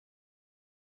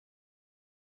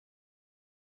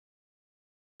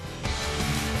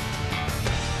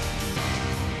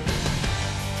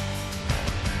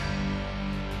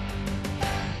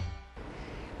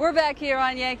We're back here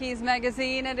on Yankees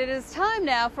Magazine, and it is time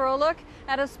now for a look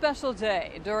at a special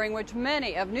day during which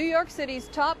many of New York City's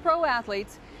top pro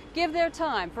athletes give their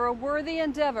time for a worthy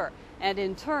endeavor and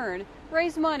in turn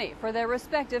raise money for their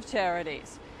respective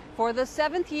charities. For the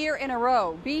 7th year in a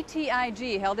row,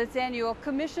 BTIG held its annual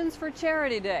Commissions for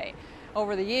Charity Day.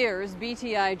 Over the years,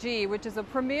 BTIG, which is a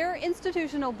premier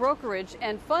institutional brokerage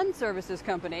and fund services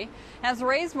company, has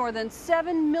raised more than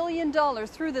 $7 million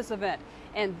through this event.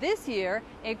 And this year,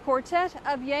 a quartet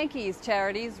of Yankees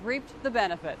charities reaped the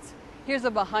benefits. Here's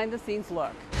a behind-the-scenes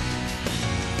look.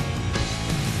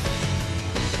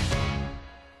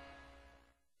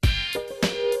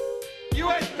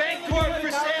 U.S. Bank Corp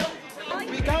for sale.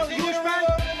 We got the U.S.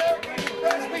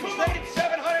 Bank. We traded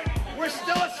 700. We're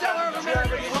still a seller of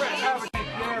American Express.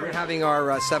 We're having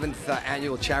our 7th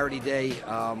annual Charity Day,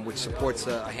 which supports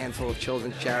a handful of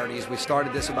children's charities. We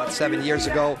started this about 7 years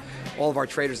ago. All of our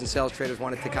traders and sales traders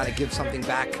wanted to kind of give something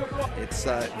back. It's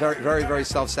very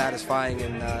self-satisfying,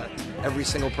 and every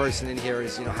single person in here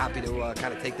is happy to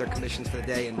kind of take their commissions for the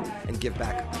day and give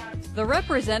back. The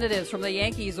representatives from the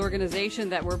Yankees organization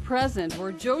that were present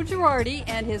were Joe Girardi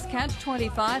and his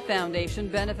Catch-25 Foundation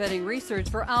benefiting research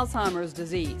for Alzheimer's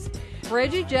disease,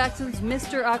 Reggie Jackson's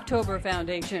Mr. October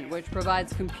Foundation, which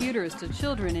provides computers to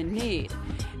children in need,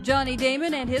 Johnny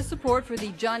Damon and his support for the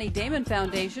Johnny Damon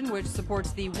Foundation, which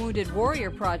supports the Wounded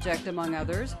Warrior Project, among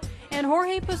others, and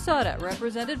Jorge Posada,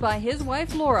 represented by his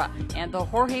wife Laura, and the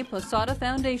Jorge Posada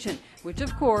Foundation, which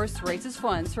of course raises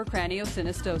funds for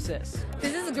craniosynostosis.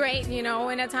 This is great, in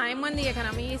a time when the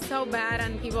economy is so bad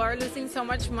and people are losing so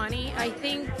much money. I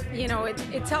think,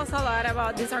 it tells a lot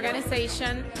about this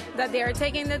organization that they are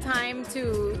taking the time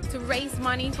to raise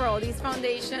money for all these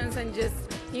foundations, and just,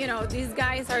 these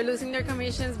guys are losing their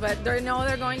commissions, but they know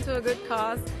they're going to a good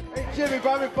cause. Hey, Jimmy,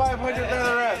 buy me 500 for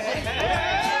the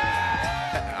rest.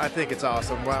 I think it's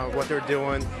awesome. Wow, what they're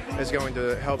doing is going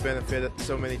to help benefit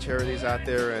so many charities out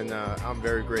there, and I'm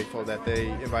very grateful that they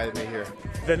invited me here.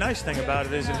 The nice thing about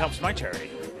it is it helps my charity,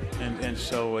 and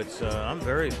so it's I'm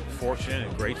very fortunate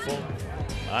and grateful.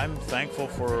 I'm thankful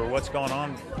for what's going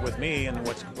on with me and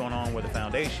what's going on with the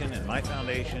foundation and my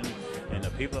foundation and the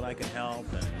people that I can help,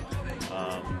 and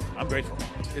I'm grateful.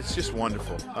 It's just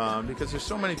wonderful because there's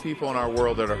so many people in our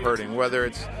world that are hurting, whether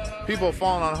it's people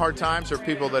falling on hard times or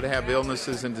people that have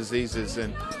illnesses and diseases.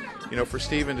 And for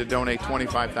Stephen to donate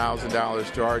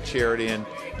 $25,000 to our charity, and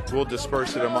we'll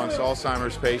disperse it amongst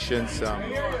Alzheimer's patients,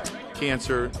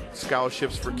 cancer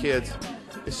scholarships for kids.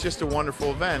 It's just a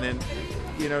wonderful event. And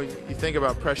you think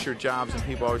about pressured jobs, and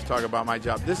people always talk about my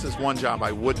job. This is one job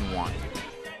I wouldn't want.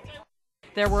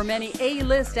 There were many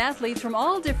A-list athletes from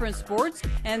all different sports,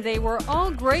 and they were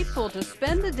all grateful to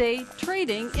spend the day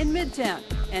trading in Midtown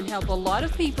and help a lot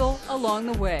of people along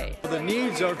the way. The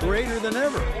needs are greater than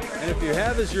ever, and if you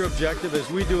have as your objective, as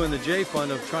we do in the J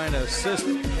Fund, of trying to assist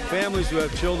families who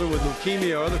have children with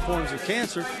leukemia or other forms of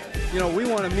cancer, we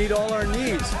want to meet all our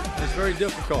needs. It's very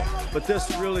difficult, but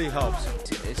this really helps.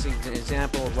 It's an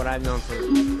example of what I've known for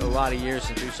a lot of years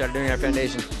since we started doing our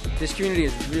foundation. This community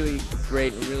is really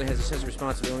great. It really has a sense of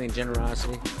responsibility and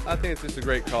generosity. I think it's just a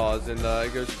great cause, and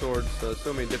it goes towards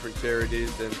so many different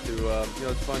charities, and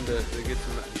it's fun to get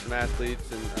some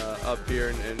athletes and up here,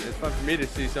 and it's fun for me to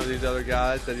see some of these other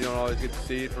guys that you don't always get to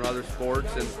see from other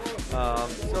sports, and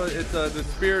so it's the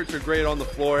spirits are great on the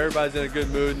floor. Everybody's in a good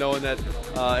mood, knowing that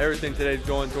everything today is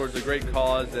going towards a great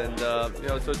cause, and so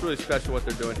it's really special what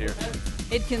they're doing here.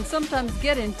 It can sometimes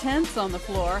get intense on the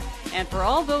floor, and for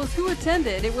all those who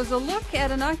attended, it was a look at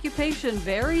an occupation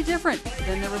very different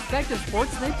than the respective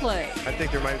sports they play. I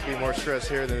think there might be more stress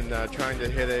here than trying to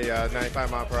hit a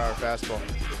 95-mile-per-hour fastball.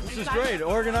 This is great.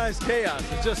 Organized chaos.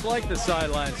 It's just like the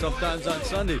sideline sometimes on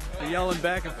Sunday. The yelling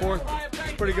back and forth.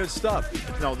 It's pretty good stuff.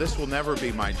 No, this will never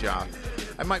be my job.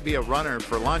 I might be a runner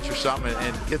for lunch or something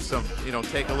and get some,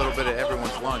 take a little bit of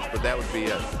everyone's lunch, but that would be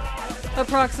it.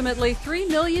 Approximately $3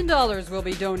 million will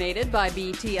be donated by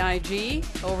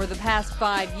BTIG. Over the past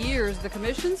 5 years, the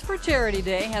Commissions for Charity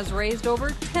Day has raised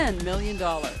over $10 million.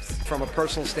 From a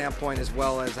personal standpoint, as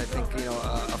well as I think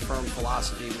a firm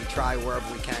philosophy, we try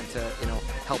wherever we can to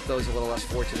help those a little less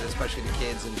fortunate, especially the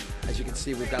kids. And as you can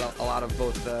see, we've got a lot of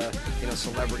both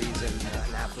celebrities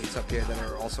and athletes up here that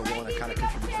are also willing to kind of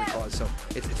contribute to the cause. So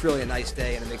it's really a nice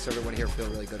day, and it makes everyone here feel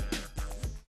really good.